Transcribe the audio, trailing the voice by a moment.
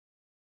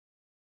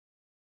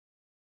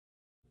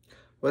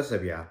What's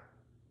up, y'all?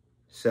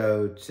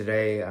 So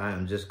today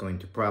I'm just going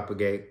to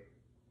propagate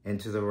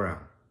into the realm,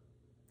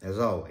 as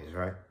always,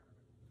 right?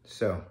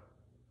 So,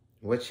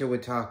 what should we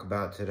talk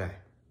about today?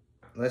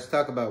 Let's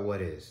talk about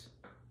what is,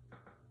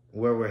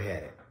 where we're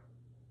headed,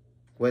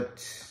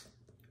 what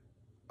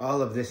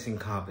all of this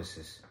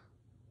encompasses.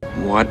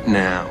 What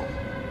now?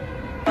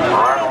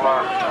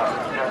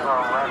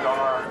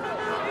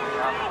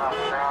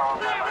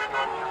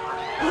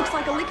 Looks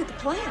like a leak at the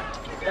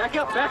plant. Back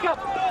up, back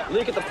up!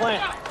 Leak at the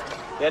plant.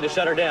 They had to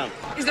shut her down.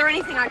 Is there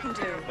anything I can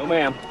do? No,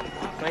 ma'am.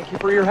 Thank you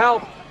for your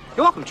help.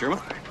 You're welcome, Truman.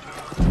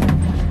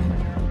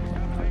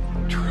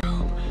 Truman!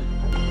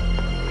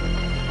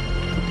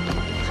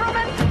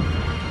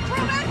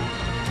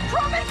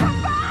 Truman,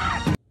 come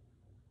back!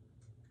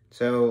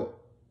 So,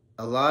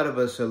 a lot of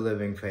us are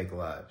living fake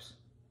lives.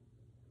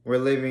 We're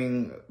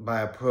living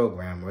by a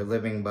program. We're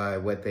living by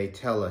what they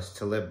tell us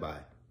to live by.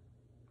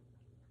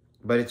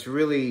 But it's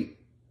really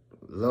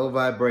low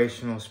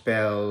vibrational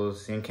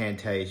spells,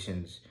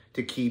 incantations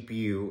to keep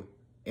you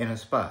in a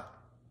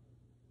spot.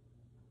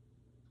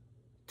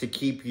 To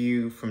keep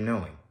you from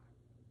knowing.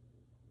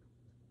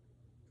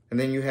 And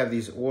then you have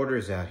these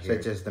orders out here,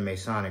 such as the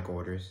Masonic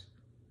orders.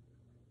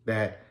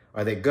 That,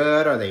 are they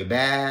good? Are they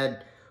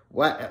bad?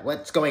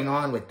 What's going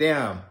on with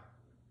them?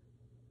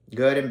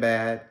 Good and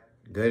bad,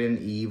 good and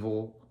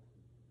evil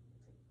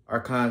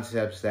are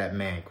concepts that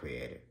man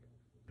created.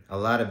 A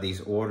lot of these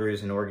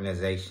orders and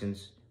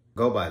organizations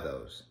go by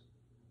those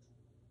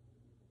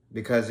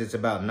because it's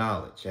about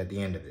knowledge at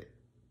the end of it.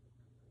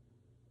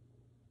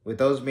 With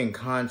those being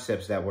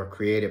concepts that were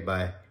created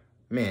by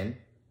men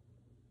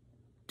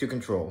to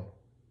control,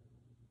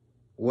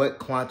 what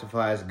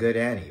quantifies good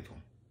and evil?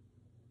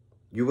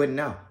 You wouldn't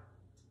know.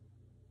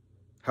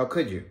 How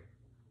could you?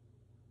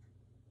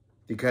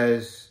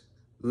 Because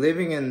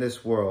living in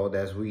this world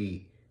as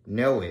we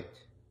know it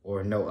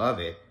or know of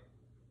it,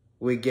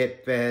 we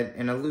get fed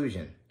an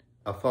illusion,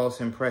 a false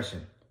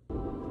impression.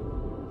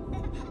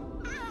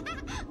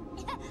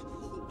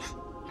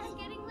 It's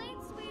getting late,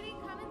 sweetie.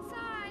 Come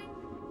inside.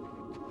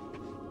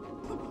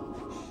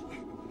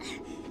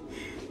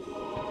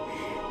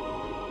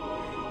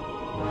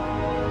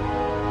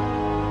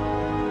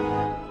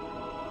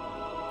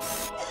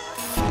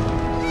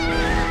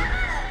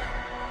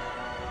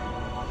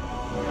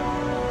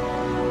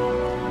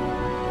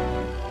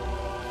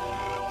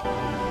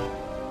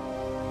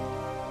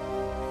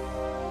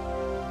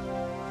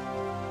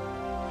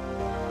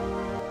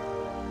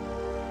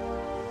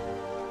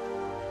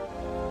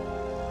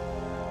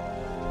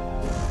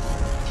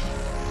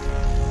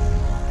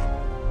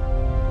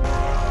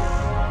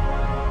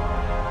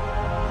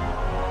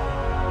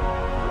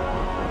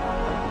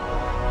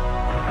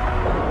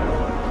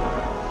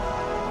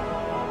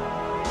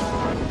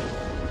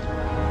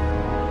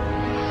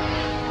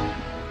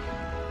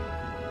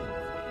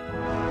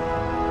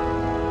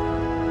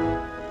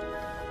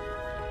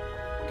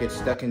 Get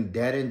stuck in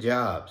dead-end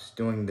jobs,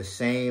 doing the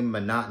same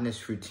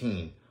monotonous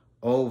routine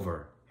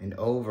over and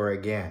over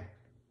again.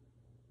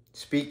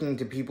 Speaking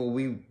to people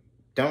we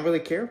don't really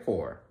care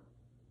for.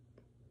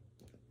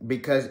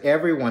 Because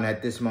everyone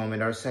at this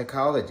moment are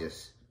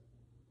psychologists.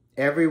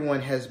 Everyone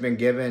has been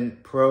given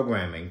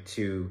programming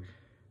to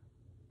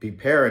be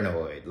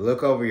paranoid,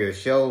 look over your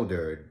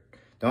shoulder,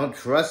 don't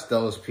trust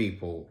those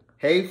people.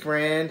 Hey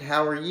friend,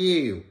 how are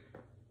you?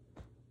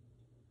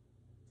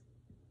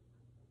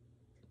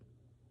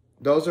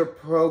 Those are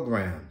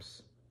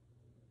programs.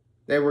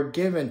 They were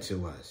given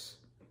to us.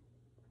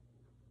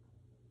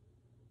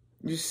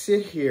 You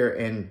sit here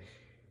and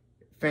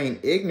feign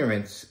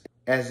ignorance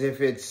as if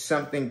it's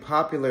something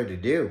popular to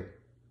do.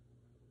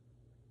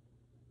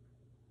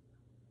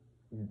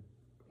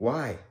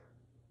 Why?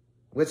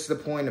 What's the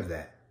point of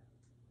that?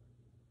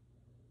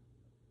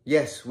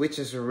 Yes,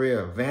 witches are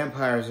real.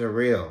 Vampires are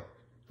real.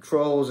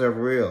 Trolls are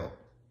real.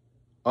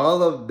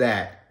 All of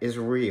that is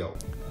real.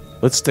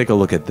 Let's take a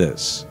look at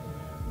this.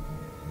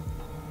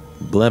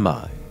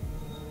 Blemai,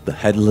 the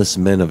headless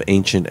men of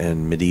ancient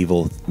and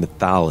medieval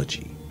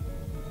mythology.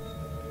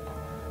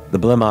 The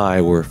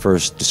Blemai were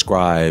first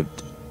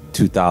described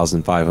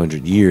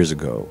 2,500 years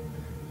ago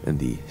in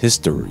the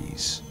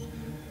Histories,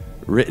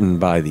 written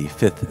by the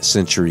 5th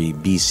century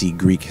BC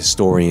Greek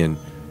historian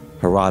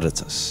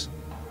Herodotus.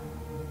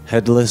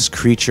 Headless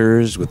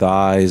creatures with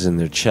eyes in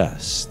their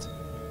chest.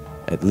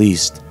 At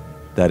least,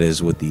 that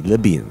is what the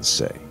Libyans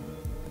say.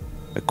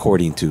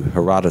 According to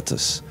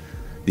Herodotus,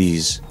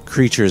 these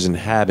creatures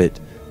inhabit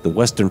the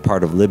western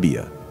part of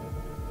Libya,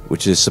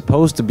 which is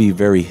supposed to be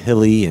very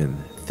hilly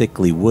and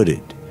thickly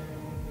wooded,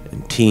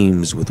 and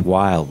teems with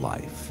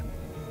wildlife.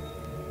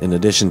 In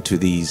addition to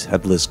these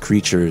headless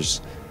creatures,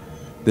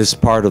 this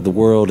part of the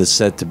world is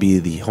said to be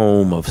the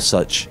home of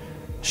such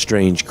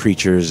strange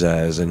creatures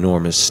as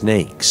enormous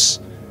snakes,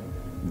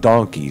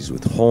 donkeys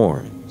with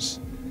horns,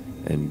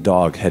 and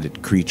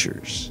dog-headed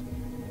creatures,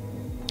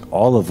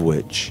 all of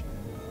which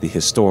the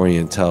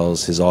historian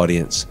tells his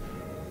audience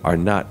are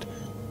not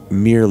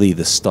merely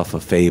the stuff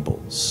of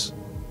fables.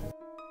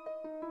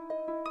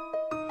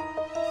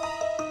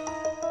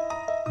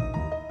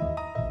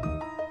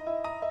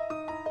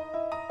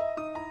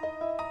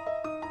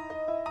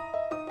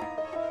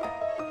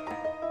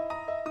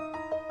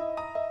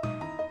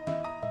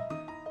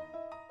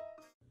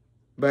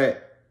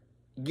 But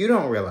you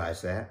don't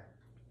realize that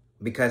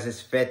because it's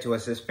fed to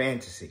us as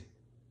fantasy.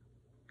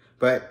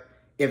 But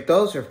if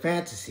those are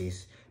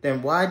fantasies,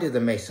 then why do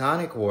the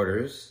Masonic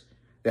orders,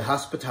 the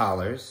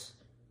Hospitallers,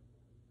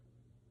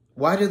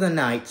 why do the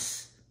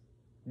Knights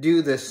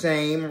do the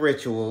same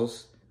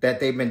rituals that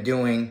they've been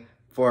doing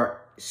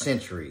for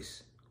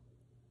centuries?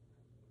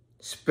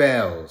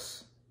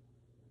 Spells.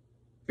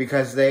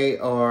 Because they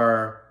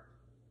are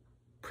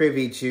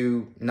privy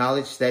to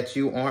knowledge that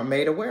you aren't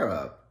made aware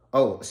of.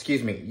 Oh,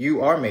 excuse me,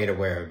 you are made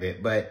aware of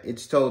it, but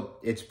it's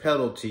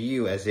peddled to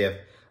you as if,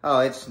 oh,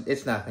 it's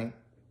nothing.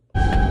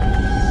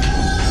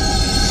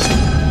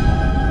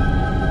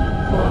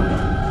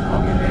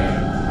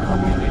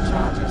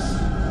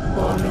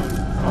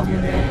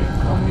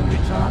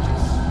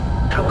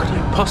 How could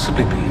I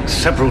possibly be in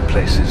several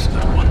places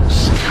at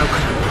once? How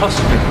could I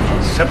possibly be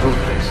in several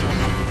places?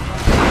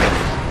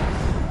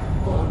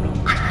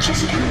 I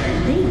just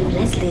can't believe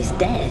Leslie's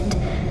dead.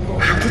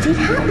 How did it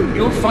happen?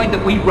 You'll find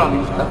that we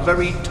run a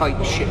very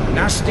tight ship.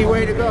 Nasty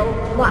way to go.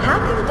 What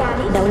happened,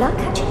 Daddy? No luck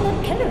catching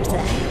them killers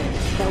then.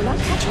 No luck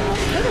catching them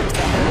killers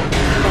then.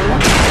 No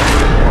luck.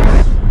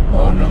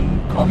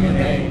 Bonum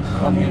commune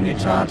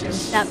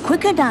communitatis. Now,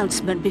 quick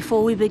announcement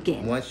before we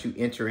begin. Once you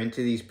enter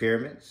into these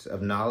pyramids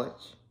of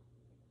knowledge,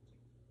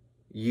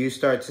 you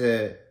start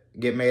to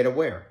get made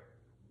aware.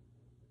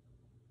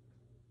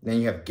 Then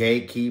you have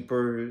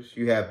gatekeepers,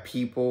 you have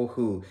people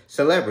who,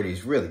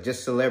 celebrities, really,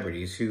 just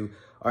celebrities who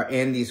are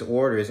in these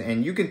orders.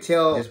 And you can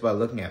tell just by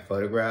looking at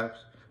photographs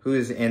who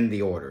is in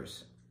the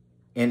orders,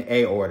 in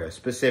a order,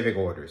 specific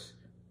orders,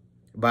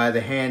 by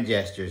the hand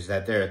gestures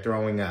that they're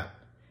throwing up.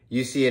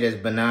 You see it as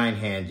benign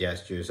hand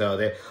gestures. Oh,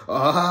 they're,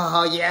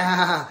 oh,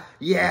 yeah,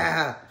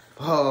 yeah.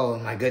 Oh,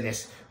 my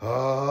goodness.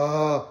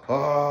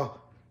 Oh.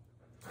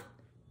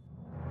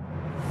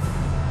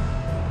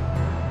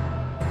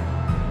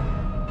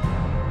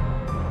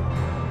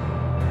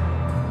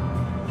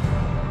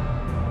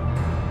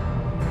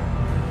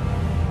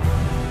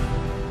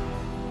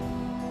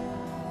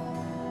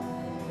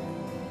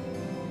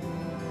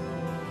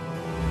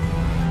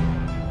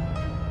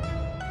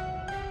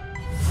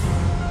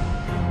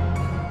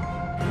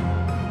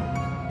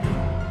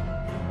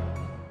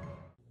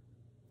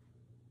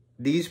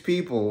 These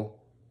people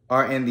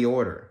are in the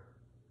order.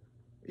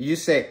 You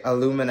say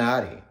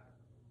Illuminati.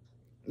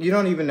 You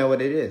don't even know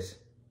what it is.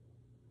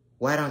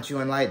 Why don't you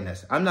enlighten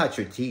us? I'm not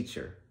your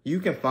teacher. You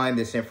can find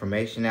this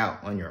information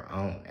out on your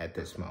own at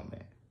this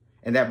moment.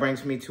 And that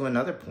brings me to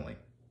another point.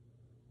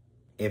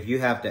 If you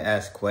have to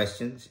ask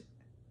questions,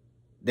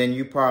 then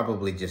you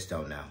probably just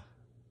don't know.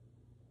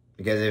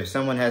 Because if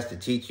someone has to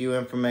teach you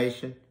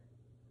information,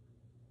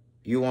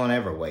 you won't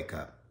ever wake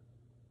up.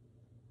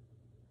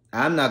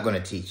 I'm not going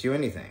to teach you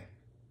anything.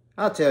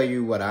 I'll tell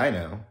you what I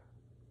know,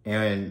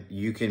 and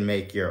you can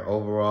make your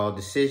overall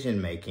decision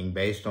making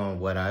based on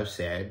what I've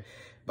said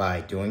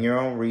by doing your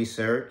own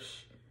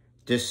research,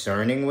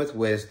 discerning with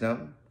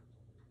wisdom,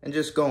 and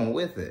just going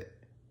with it.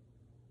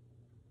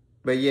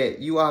 But yet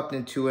you opt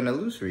into an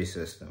illusory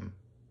system.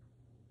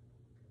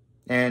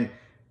 And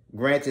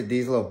granted,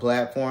 these little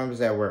platforms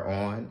that we're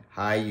on,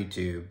 hi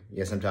YouTube,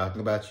 yes, I'm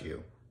talking about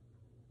you,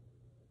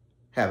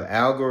 have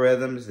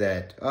algorithms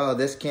that, oh,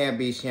 this can't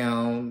be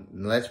shown.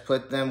 Let's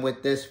put them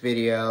with this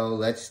video.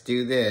 Let's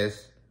do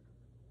this.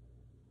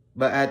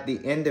 But at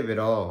the end of it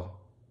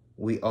all,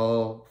 we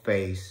all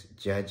face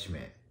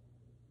judgment.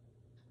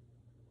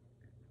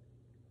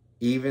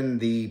 Even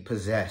the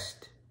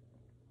possessed.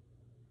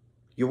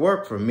 You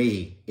work for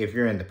me if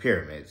you're in the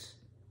pyramids.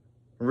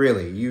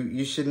 Really,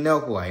 you should know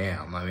who I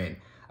am. I mean,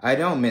 I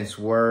don't mince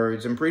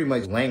words. I'm pretty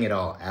much laying it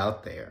all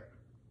out there.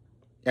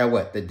 At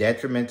what, the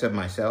detriment of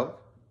myself?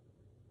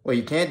 Well,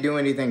 you can't do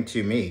anything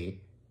to me.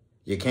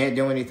 You can't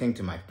do anything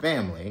to my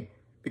family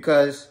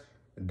because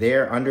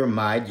they're under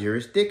my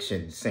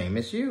jurisdiction, same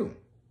as you.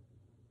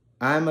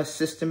 I'm a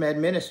system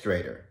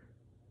administrator.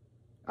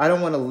 I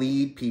don't want to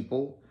lead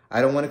people. I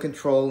don't want to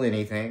control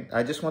anything.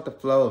 I just want the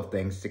flow of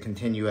things to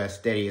continue as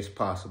steady as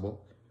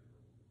possible.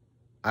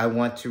 I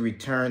want to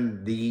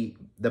return the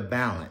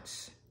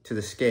balance to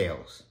the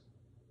scales.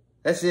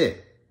 That's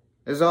it.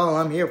 That's all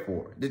I'm here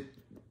for.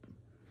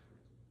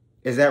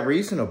 Is that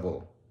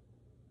reasonable?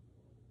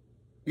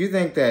 You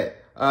think that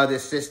the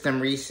system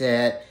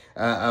reset,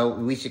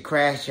 we should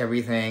crash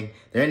everything.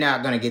 They're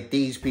not going to get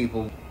these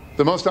people.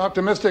 The most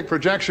optimistic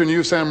projection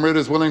you, Sam Ridd,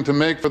 is willing to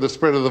make for the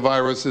spread of the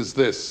virus is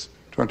this: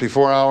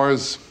 24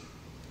 hours,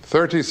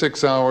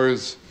 36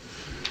 hours,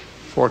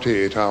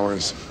 48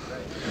 hours.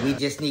 We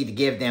just need to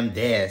give them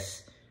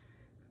this,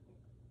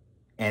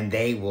 and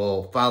they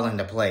will fall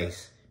into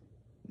place.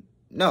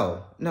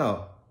 No,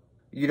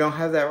 you don't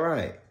have that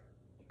right.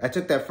 I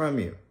took that from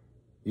you.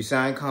 You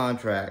signed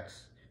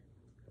contracts.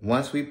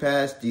 Once we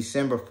passed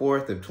December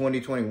 4th of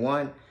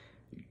 2021,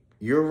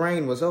 your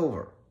reign was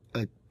over.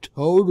 A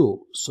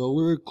total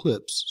solar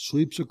eclipse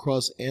sweeps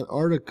across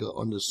Antarctica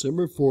on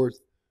December 4th,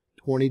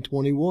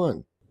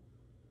 2021.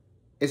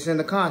 It's in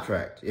the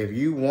contract. If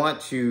you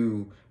want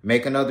to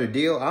make another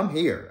deal, I'm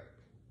here.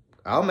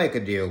 I'll make a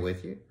deal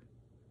with you.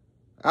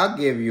 I'll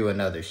give you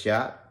another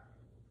shot.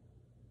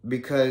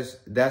 Because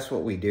that's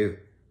what we do.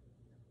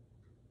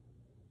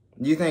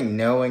 You think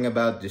knowing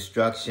about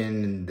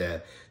destruction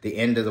and the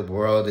end of the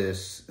world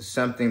is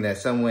something that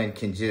someone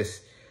can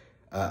just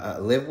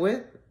live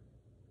with?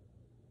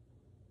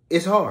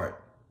 It's hard,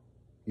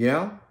 you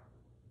know?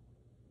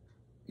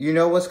 You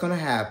know what's going to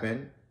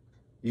happen.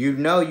 You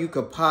know you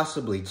could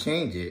possibly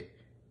change it,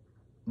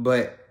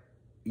 but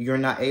you're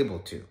not able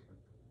to.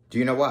 Do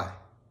you know why?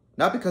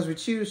 Not because we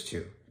choose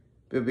to,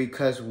 but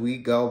because we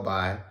go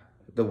by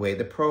the way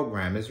the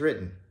program is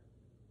written.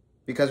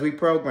 Because we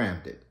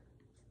programmed it.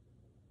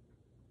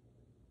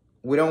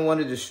 We don't want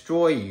to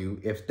destroy you.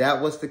 If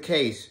that was the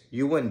case,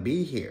 you wouldn't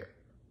be here.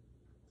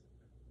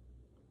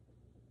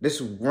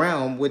 This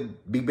realm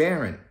would be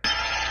barren.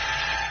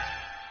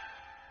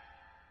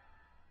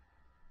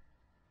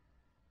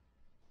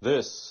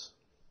 This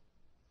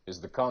is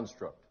the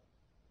construct.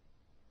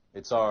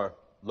 It's our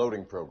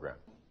loading program.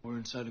 We're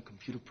inside a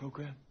computer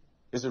program?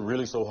 Is it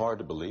really so hard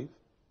to believe?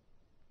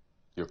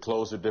 Your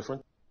clothes are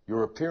different.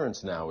 Your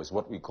appearance now is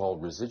what we call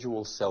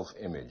residual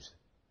self-image.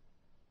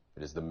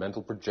 It is the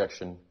mental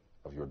projection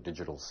of your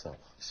digital self.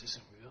 This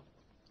isn't real.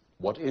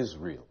 What is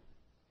real?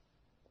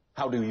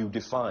 How do you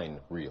define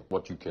real?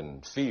 What you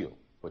can feel,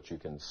 what you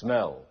can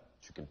smell,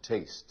 what you can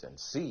taste and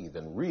see,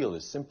 then real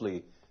is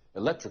simply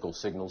electrical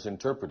signals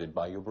interpreted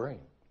by your brain.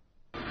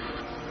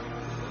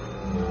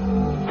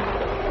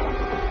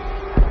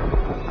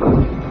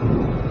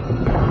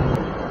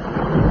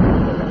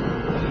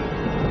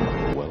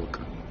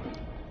 Welcome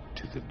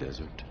to the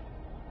desert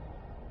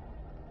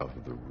of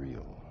the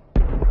real.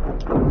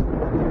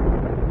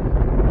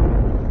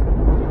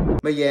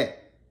 But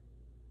yet,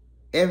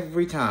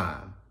 every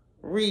time,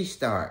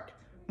 restart,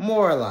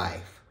 more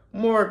life,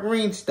 more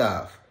green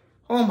stuff.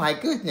 Oh my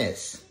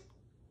goodness.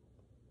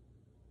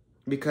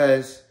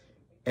 Because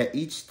at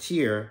each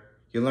tier,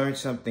 you learn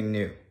something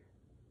new.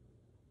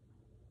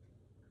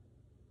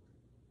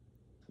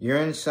 You're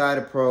inside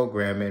a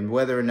program, and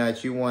whether or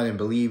not you want to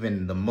believe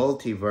in the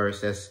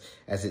multiverse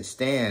as it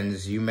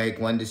stands, you make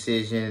one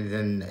decision,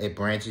 then it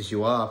branches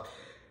you off.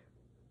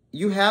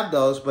 You have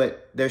those,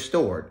 but they're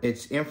stored.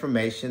 It's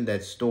information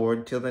that's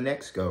stored till the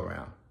next go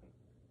round.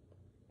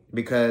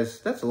 Because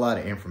that's a lot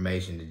of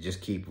information to just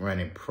keep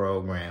running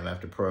program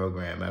after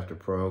program after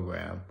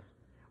program.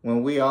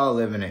 When we all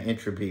live in an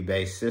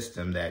entropy-based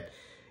system that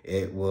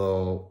it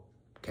will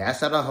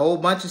cast out a whole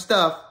bunch of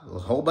stuff, a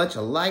whole bunch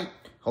of light,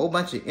 a whole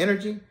bunch of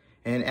energy.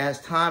 And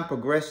as time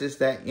progresses,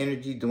 that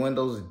energy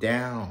dwindles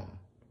down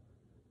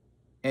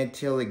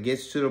until it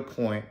gets to the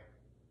point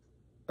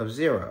of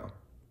zero.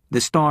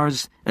 The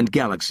stars and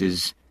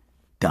galaxies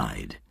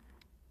died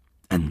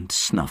and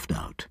snuffed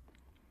out.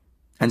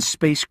 And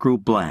space grew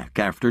black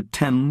after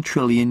 10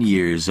 trillion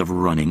years of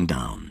running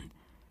down.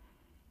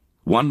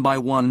 One by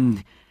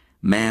one,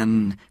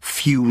 man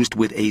fused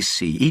with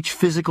AC, each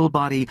physical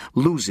body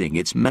losing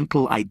its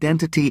mental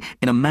identity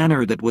in a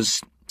manner that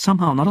was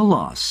somehow not a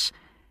loss,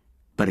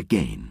 but a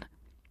gain.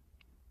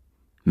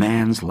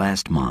 Man's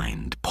last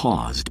mind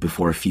paused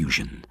before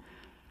fusion,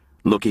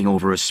 looking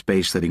over a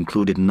space that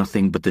included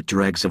nothing but the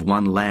dregs of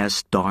one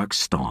last dark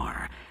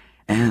star,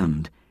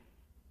 and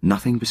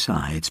nothing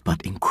besides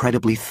but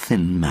incredibly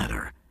thin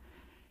matter,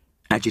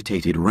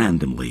 agitated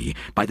randomly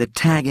by the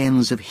tag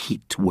ends of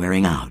heat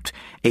wearing out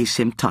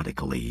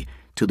asymptotically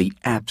to the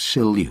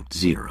absolute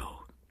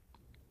zero.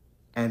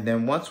 And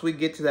then once we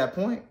get to that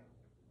point,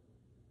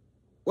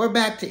 we're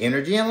back to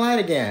energy and light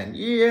again.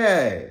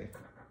 Yay!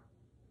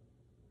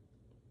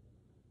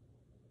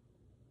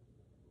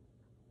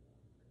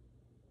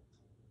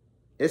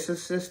 It's a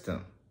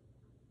system.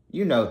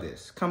 You know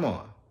this. Come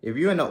on. If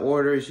you're in the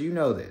orders, you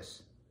know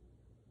this.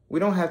 We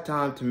don't have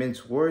time to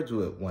mince words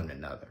with one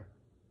another.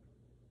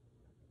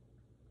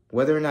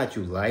 Whether or not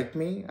you like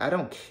me, I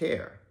don't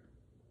care.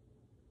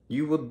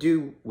 You will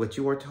do what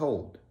you are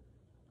told,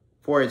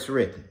 for it's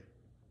written.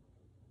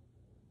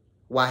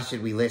 Why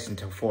should we listen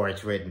to for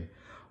it's written?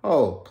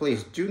 Oh,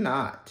 please do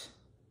not.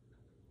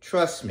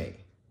 Trust me.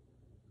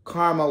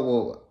 Karma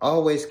will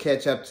always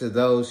catch up to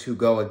those who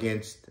go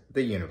against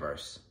the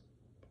universe.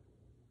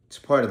 It's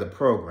part of the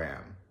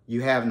program.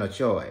 You have no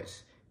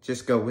choice.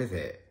 Just go with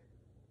it.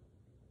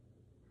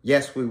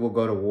 Yes, we will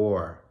go to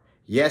war.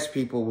 Yes,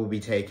 people will be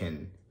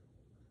taken.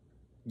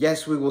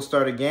 Yes, we will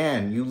start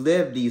again. You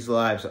live these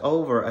lives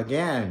over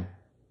again.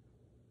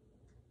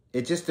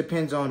 It just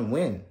depends on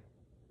when.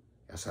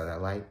 Y'all saw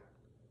that light?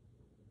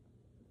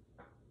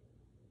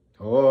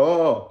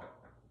 Oh.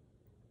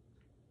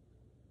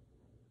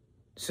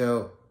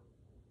 So.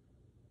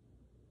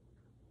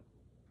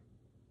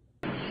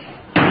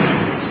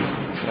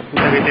 La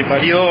puta que te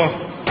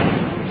parió.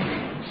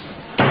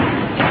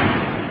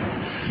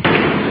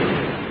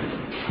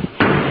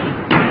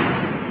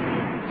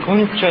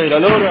 Concha de la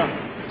lora.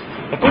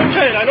 La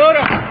concha de la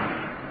lora.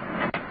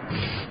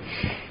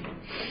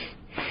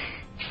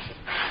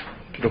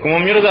 Pero ¿cómo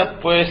mierda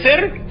puede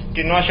ser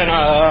que no haya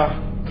nada?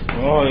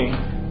 Ay.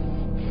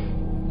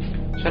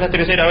 Ya la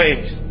tercera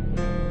vez.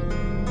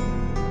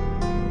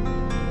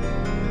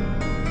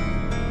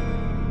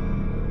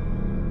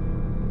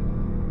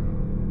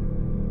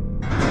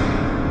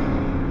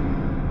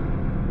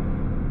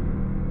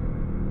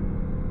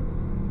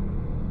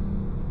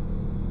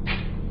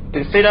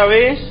 tercera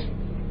vez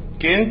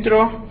que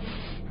entro.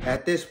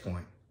 At this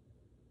point,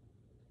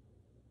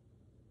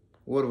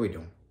 what are we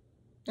doing?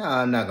 No,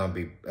 I'm not going to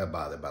be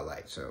bothered by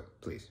light, so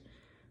please.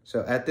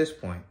 So at this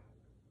point,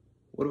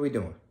 what are we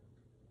doing?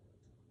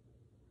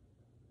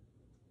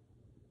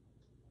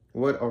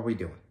 What are we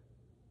doing?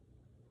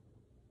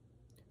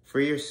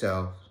 Free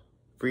yourself,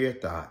 free your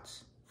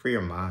thoughts, free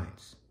your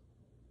minds.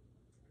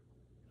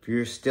 If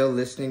you're still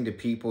listening to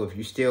people, if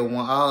you still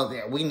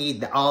want, we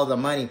need all the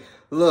money.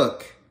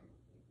 Look,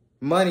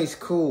 money's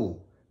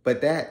cool,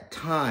 but that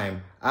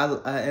time,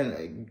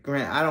 and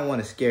Grant, I don't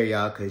want to scare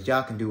y'all because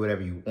y'all can do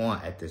whatever you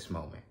want at this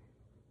moment.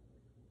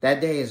 That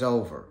day is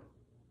over.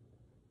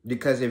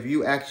 Because if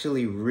you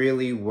actually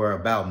really were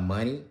about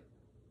money,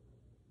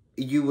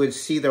 you would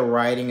see the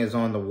writing is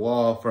on the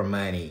wall for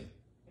money.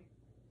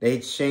 They're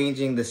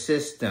changing the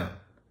system.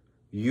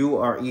 You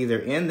are either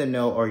in the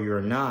know or you're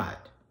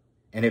not.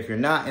 And if you're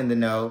not in the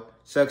know,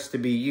 sucks to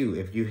be you.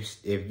 If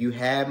you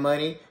have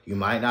money, you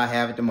might not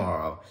have it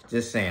tomorrow.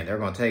 Just saying, they're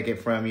going to take it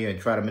from you and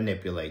try to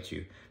manipulate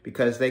you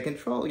because they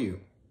control you.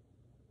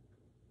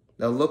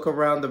 They'll look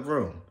around the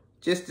room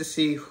just to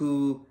see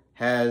who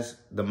has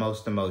the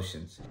most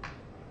emotions.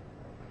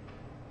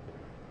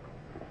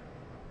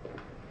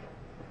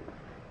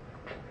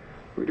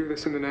 We do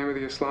this in the name of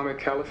the Islamic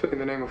Caliphate, in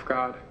the name of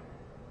God.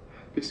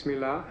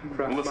 Bismillah.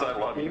 Melissa, I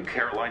love you.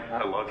 Caroline,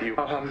 I love you.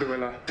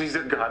 Alhamdulillah.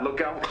 Jesus, God,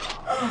 look out.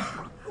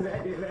 La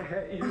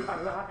ilaha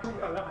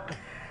illallah.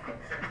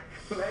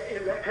 La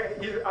ilaha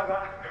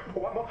illallah.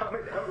 Wa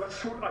Muhammadan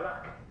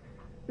Rasulullah.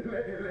 La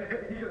ilaha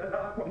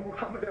illallah. Wa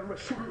Muhammadan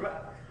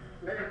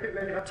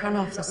Rasulullah. Turn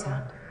off the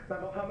sound.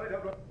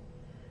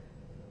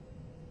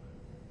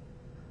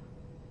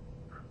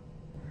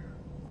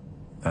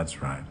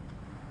 That's right.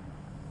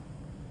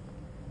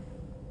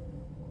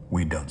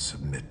 We don't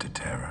submit to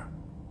terror.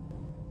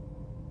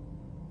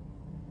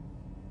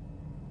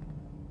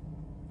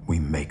 We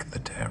make the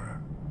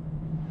terror.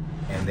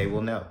 And they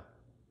will know.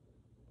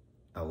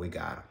 Oh, we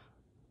got them.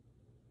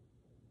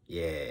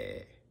 Yeah.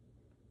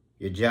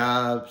 Your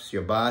jobs,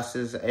 your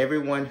bosses,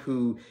 everyone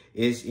who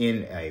is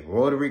in a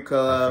Rotary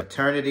Club,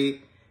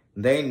 fraternity,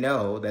 they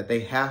know that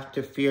they have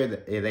to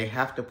they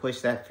have to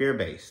push that fear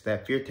base,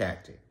 that fear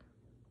tactic.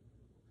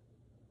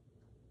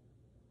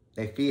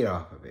 They feed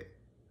off of it.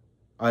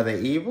 Are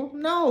they evil?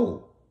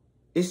 No.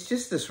 It's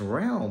just this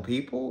realm,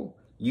 people.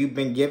 You've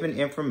been given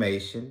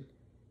information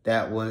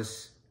that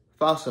was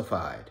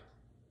falsified,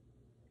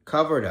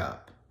 covered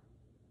up,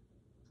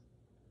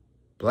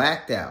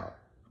 blacked out,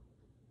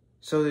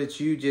 so that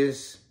you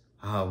just,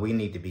 we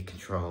need to be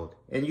controlled.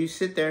 And you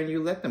sit there and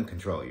you let them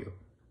control you.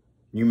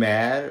 You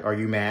mad? Are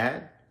you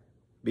mad?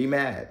 Be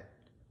mad.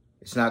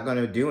 It's not going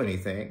to do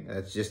anything.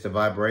 That's just a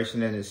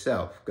vibration in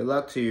itself. Good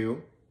luck to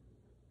you.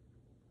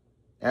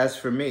 As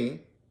for me,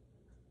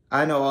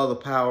 I know all the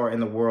power in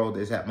the world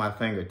is at my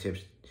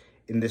fingertips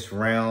in this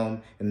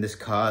realm, in this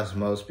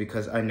cosmos,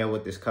 because I know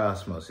what this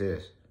cosmos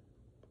is.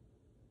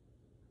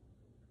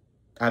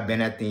 I've been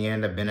at the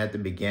end, I've been at the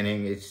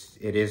beginning.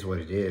 It is what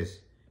it is.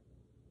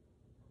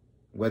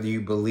 Whether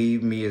you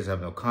believe me is of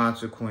no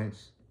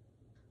consequence.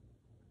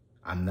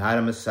 I'm not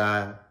a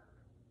Messiah.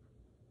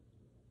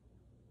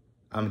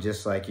 I'm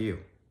just like you.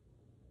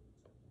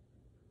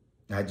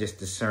 I just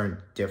discerned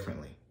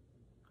differently.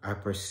 I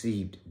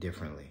perceived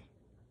differently.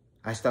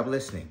 I stopped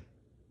listening.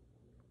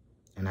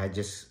 And I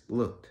just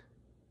looked.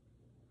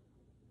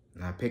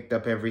 And I picked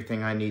up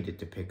everything I needed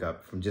to pick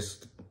up from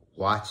just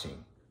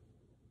watching.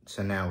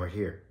 So now we're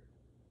here.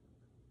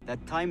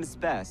 That time is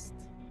past.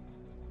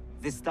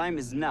 This time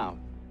is now.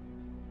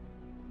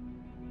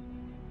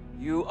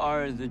 You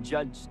are the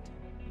judged.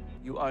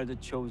 You are the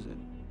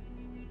chosen.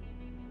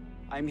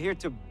 I'm here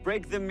to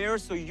break the mirror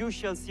so you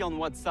shall see on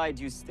what side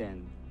you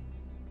stand.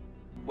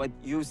 What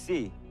you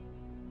see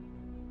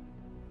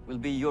will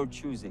be your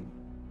choosing.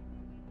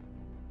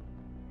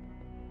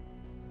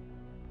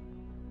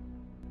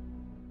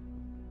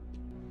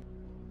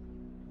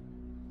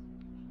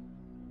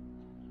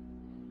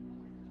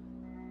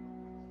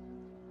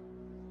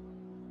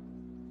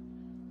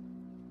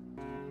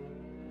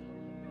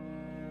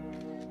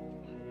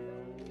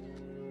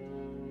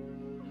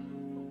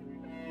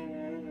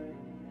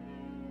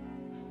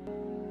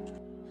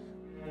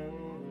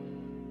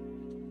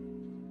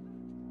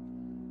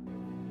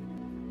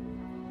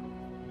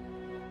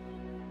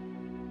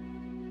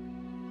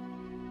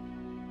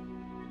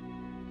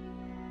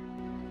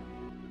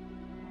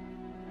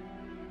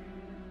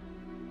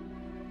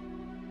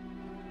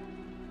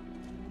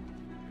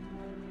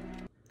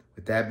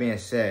 With that being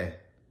said,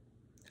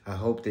 I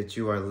hope that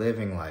you are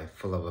living life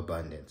full of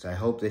abundance. I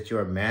hope that you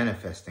are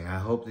manifesting. I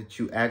hope that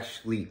you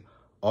actually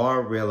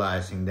are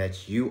realizing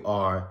that you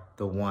are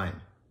the one.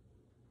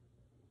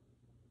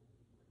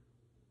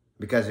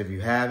 Because if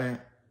you haven't,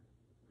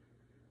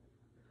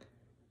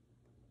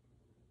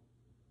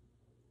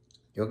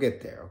 you'll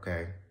get there,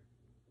 okay?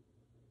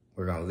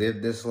 We're going to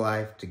live this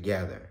life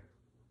together.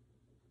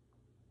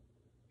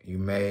 You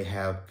may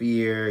have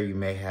fear, you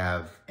may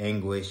have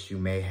anguish, you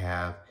may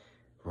have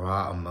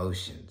raw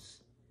emotions.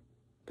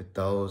 But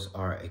those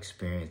are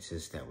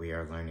experiences that we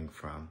are learning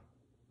from.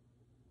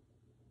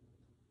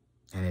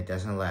 And it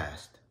doesn't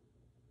last.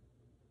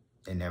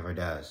 It never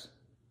does.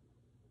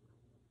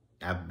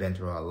 I've been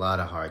through a lot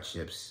of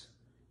hardships,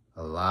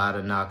 a lot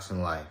of knocks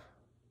in life.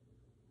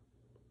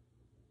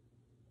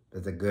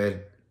 But the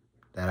good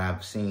that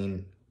I've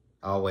seen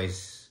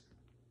always,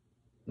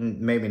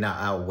 maybe not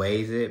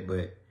outweighs it,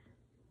 but,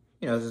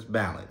 you know, there's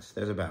balance.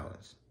 There's a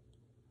balance.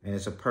 And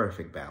it's a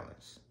perfect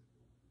balance.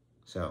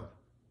 So,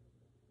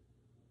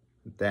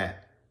 with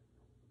that,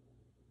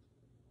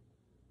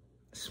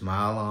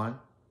 smile on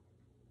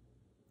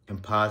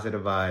and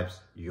positive vibes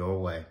your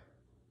way.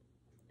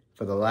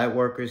 For the light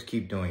workers,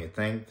 keep doing your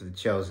thing. For the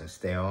chosen,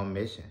 stay on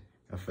mission.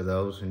 And for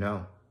those who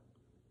know,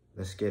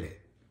 let's get it.